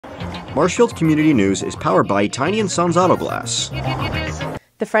Marshfield Community News is powered by Tiny & Sons Auto Glass.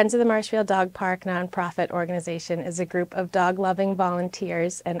 The Friends of the Marshfield Dog Park nonprofit organization is a group of dog-loving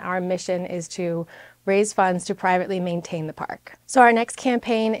volunteers, and our mission is to raise funds to privately maintain the park. So our next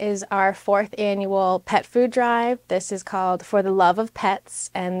campaign is our 4th annual pet food drive. This is called For the Love of Pets,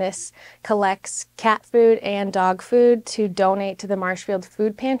 and this collects cat food and dog food to donate to the Marshfield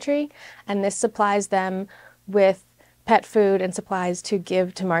Food Pantry, and this supplies them with pet food and supplies to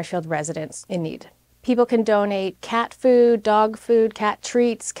give to Marshfield residents in need. People can donate cat food, cat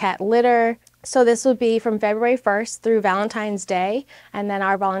treats, cat litter. So this will be from February 1st through Valentine's Day, and then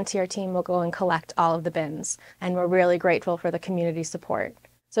our volunteer team will go and collect all of the bins. And we're really grateful for the community support.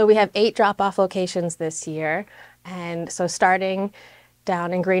 So we have 8 drop-off locations this year. And so starting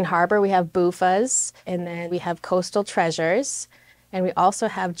down in Green Harbor, we have Buffa's, and then we have Coastal Treasures. And we also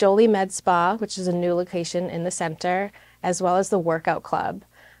have Jolie Med Spa, which is a new location in the center, as well as the Workout Club.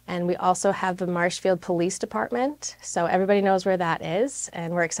 And we also have the Marshfield Police Department, so everybody knows where that is,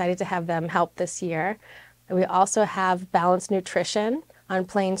 and we're excited to have them help this year. And we also have Balanced Nutrition on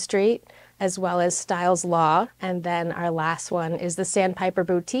Plain Street, as well as Styles Law, and then our last one is the Sandpiper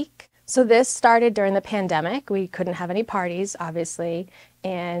Boutique. So this started during the pandemic. We couldn't have any parties, obviously,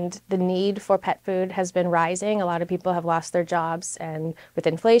 and the need for pet food has been rising. A lot of people have lost their jobs, and with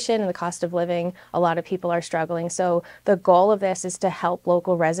inflation and the cost of living, a lot of people are struggling. So the goal of this is to help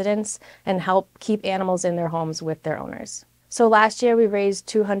local residents and help keep animals in their homes with their owners. So last year we raised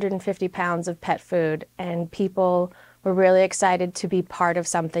 250 pounds of pet food, and people were really excited to be part of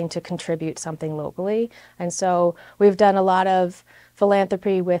something, to contribute something locally. And so we've done a lot of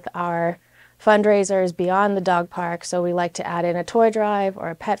philanthropy with our fundraisers beyond the dog park. So we like to add in a toy drive or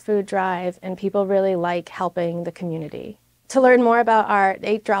a pet food drive, and people really like helping the community. To learn more about our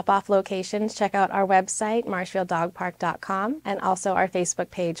 8 drop-off locations, check out our website, marshfielddogpark.com, and also our Facebook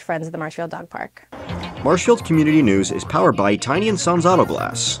page, Friends of the Marshfield Dog Park. Marshfield Community News is powered by Tiny & Sons Auto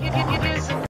Glass.